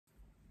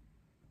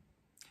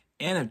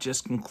And I've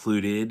just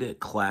concluded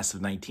Class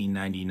of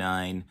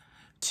 1999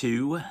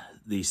 2,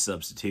 The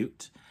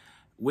Substitute,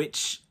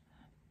 which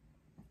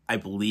I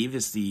believe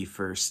is the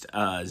first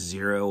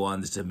 0 on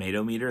the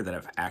tomato meter that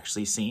I've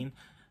actually seen.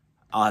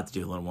 I'll have to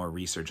do a little more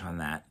research on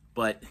that.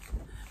 But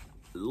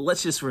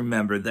let's just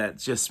remember that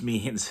just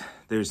means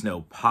there's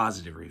no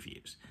positive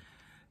reviews.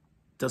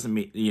 Doesn't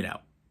mean,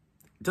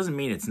 doesn't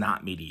mean it's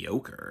not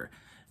mediocre.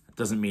 It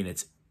doesn't mean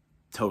it's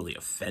totally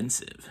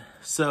offensive.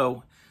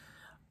 So,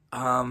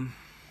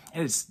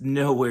 it's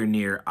nowhere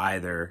near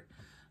either,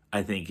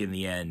 I think, in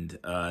the end,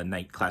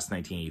 Class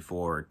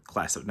 1984,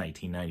 Class of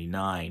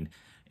 1999,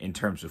 in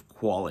terms of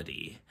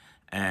quality,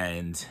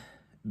 and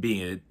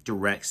being a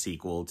direct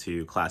sequel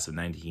to Class of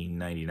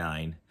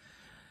 1999,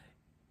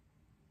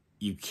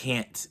 you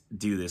can't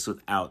do this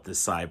without the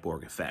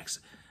cyborg effects.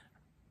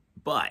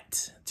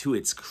 But, to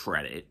its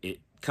credit, it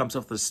comes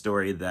off the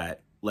story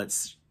that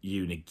lets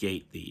you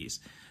negate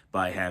these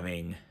by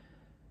having,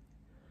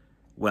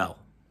 well,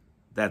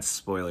 that's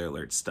spoiler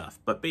alert stuff.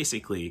 But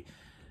basically,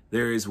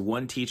 there is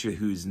one teacher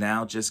who's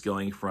now just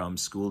going from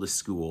school to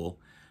school,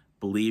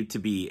 believed to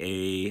be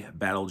a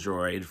battle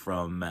droid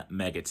from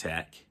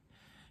Megatech,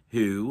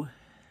 who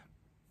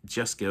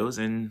just goes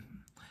and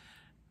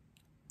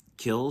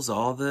kills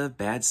all the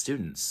bad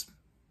students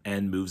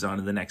and moves on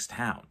to the next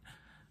town.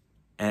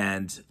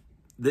 And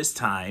this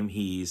time,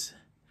 he's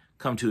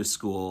come to a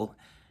school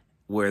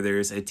where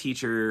there's a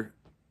teacher.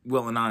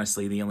 Well, and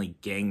honestly, the only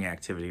gang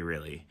activity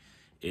really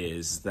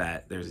is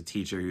that there's a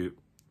teacher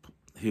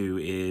who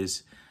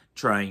is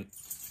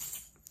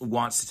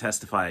wants to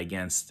testify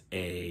against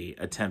a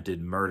attempted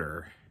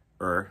murder,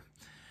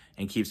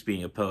 and keeps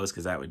being opposed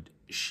because that would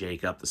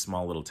shake up the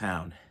small little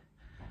town.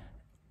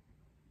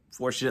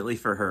 Fortunately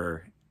for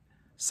her,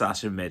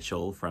 Sasha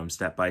Mitchell from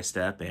Step by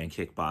Step and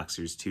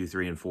Kickboxers 2,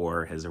 3, and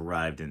 4 has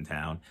arrived in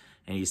town,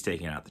 and he's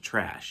taking out the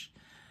trash.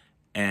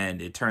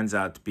 And it turns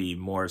out to be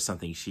more of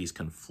something she's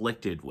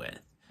conflicted with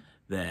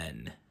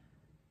than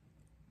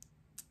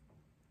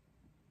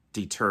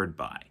deterred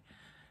by.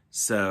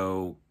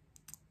 So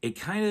it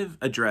kind of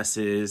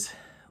addresses,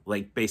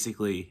 like,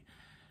 basically,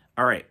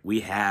 all right,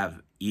 we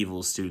have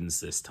evil students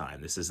this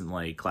time. This isn't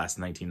like Class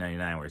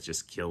 1999 where it's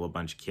just kill a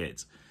bunch of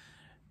kids.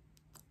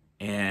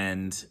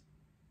 And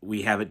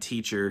we have a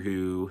teacher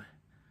who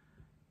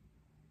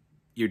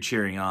you're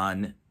cheering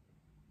on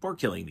for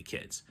killing the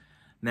kids.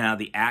 Now,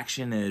 the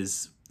action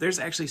is, there's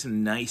actually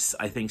some nice,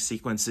 I think,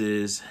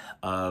 sequences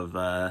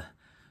of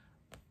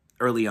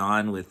early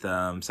on with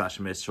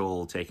Sasha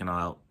Mitchell taking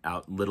out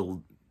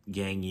little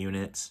gang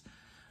units.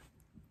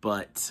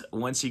 But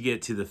once you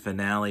get to the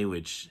finale,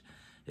 which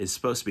is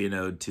supposed to be an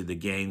ode to the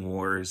gang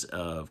wars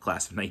of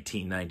Class of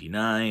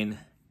 1999,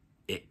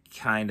 it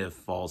kind of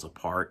falls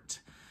apart.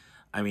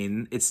 I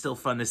mean, it's still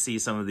fun to see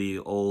some of the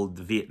old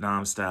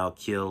Vietnam-style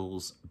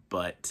kills,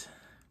 but...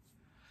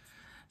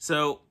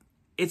 So,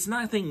 it's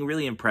nothing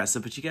really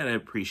impressive, but you gotta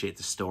appreciate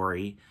the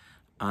story.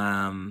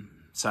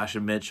 Sasha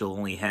Mitchell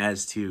only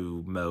has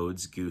 2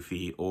 modes,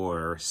 goofy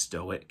or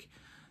stoic.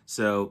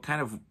 So,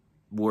 kind of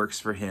works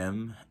for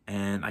him,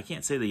 and I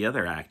can't say the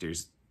other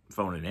actors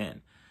phone it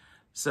in.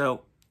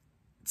 So,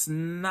 it's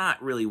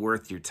not really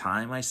worth your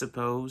time, I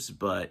suppose,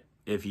 but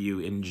if you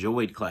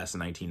enjoyed Class of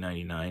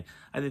 1999,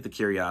 I think the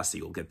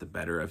curiosity will get the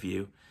better of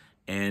you,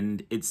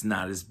 and it's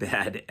not as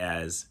bad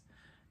as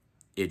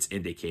it's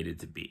indicated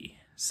to be.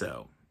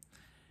 So,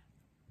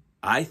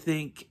 I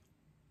think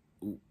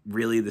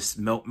really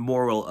the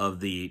moral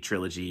of the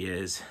trilogy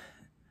is,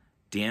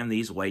 damn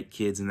these white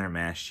kids and their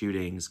mass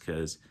shootings,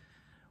 because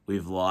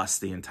we've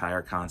lost the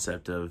entire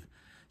concept of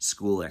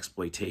school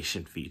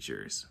exploitation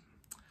features.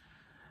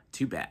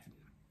 Too bad.